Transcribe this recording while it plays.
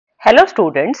Hello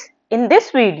students, in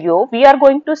this video we are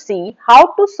going to see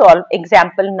how to solve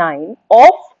example 9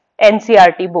 of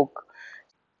NCERT book.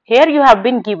 Here you have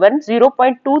been given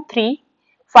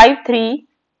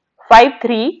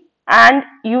 0.235353 and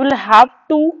you will have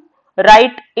to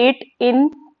write it in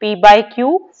P by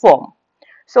Q form.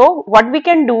 So what we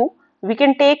can do, we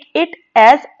can take it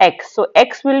as x. So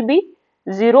x will be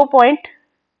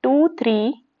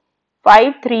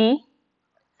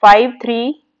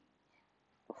 0.235353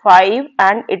 5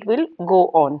 and it will go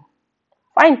on.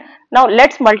 Fine. Now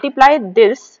let's multiply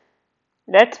this.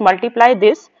 Let's multiply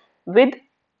this with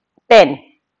 10.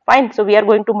 Fine. So we are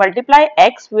going to multiply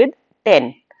x with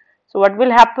 10. So what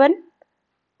will happen?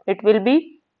 It will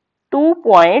be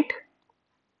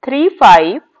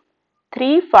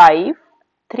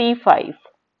 2.353535.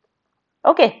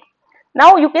 Okay.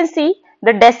 Now you can see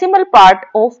the decimal part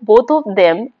of both of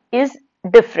them is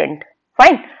different.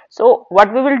 Fine. So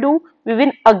what we will do, we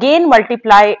will again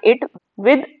multiply it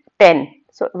with 10.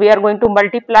 So we are going to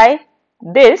multiply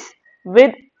this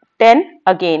with 10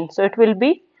 again. So it will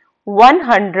be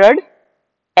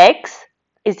 100x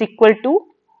is equal to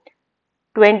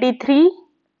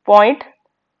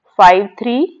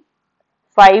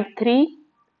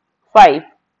 23.53535.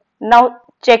 Now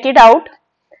check it out.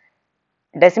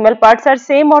 Decimal parts are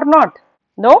same or not?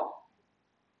 No?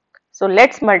 So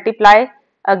let's multiply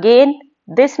again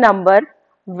this number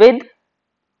with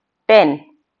 10.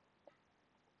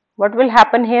 What will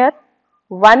happen here?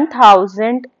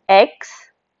 1000x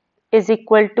is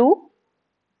equal to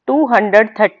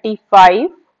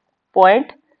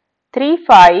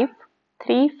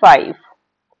 235.3535.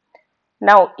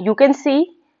 Now you can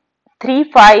see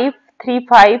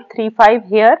 353535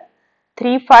 here.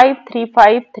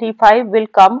 353535 will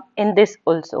come in this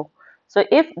also. So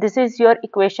if this is your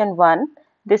equation 1,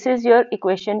 this is your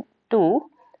equation 2.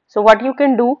 So what you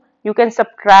can do, you can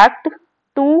subtract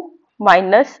 2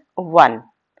 minus 1.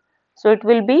 So it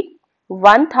will be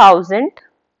 1000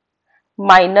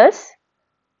 minus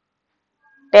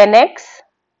 10x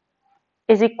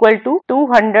is equal to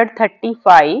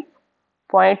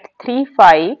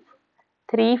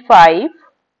 235.3535.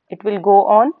 It will go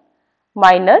on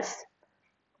minus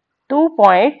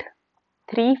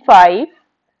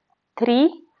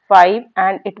 2.3535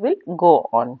 and it will go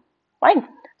on. Fine.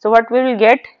 So what we will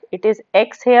get, it is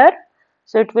x here.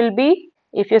 So it will be,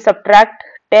 if you subtract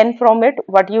 10 from it,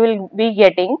 what you will be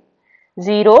getting?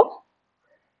 0,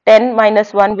 10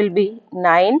 minus 1 will be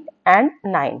 9 and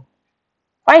 9.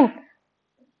 Fine.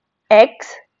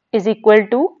 X is equal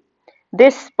to,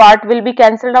 this part will be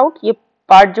cancelled out. ये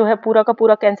part जो है पूरा का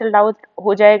पूरा cancelled out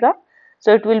हो जाएगा.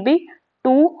 So it will be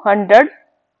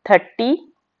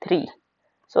 233.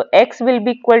 So x will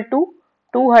be equal to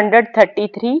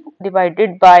 233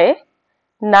 divided by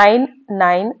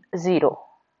 990.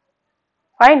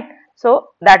 Fine.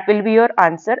 So that will be your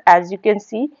answer. As you can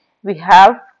see, we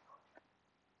have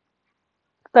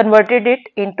converted it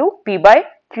into P by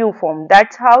Q form.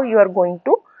 That's how you are going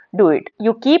to do it.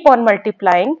 You keep on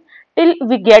multiplying till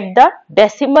we get the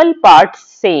decimal parts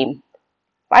same.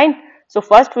 Fine. So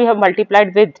first we have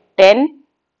multiplied with 10,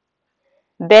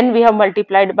 then we have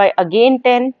multiplied by again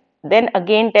 10, then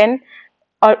again 10,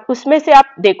 और उसमें से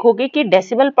आप देखोगे कि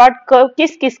decimal part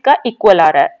किस किस का equal आ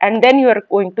रहा है, and then you are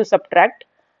going to subtract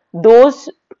those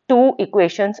two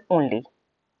equations only.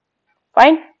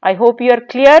 Fine. I hope you are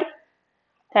clear.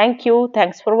 Thank you.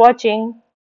 Thanks for watching.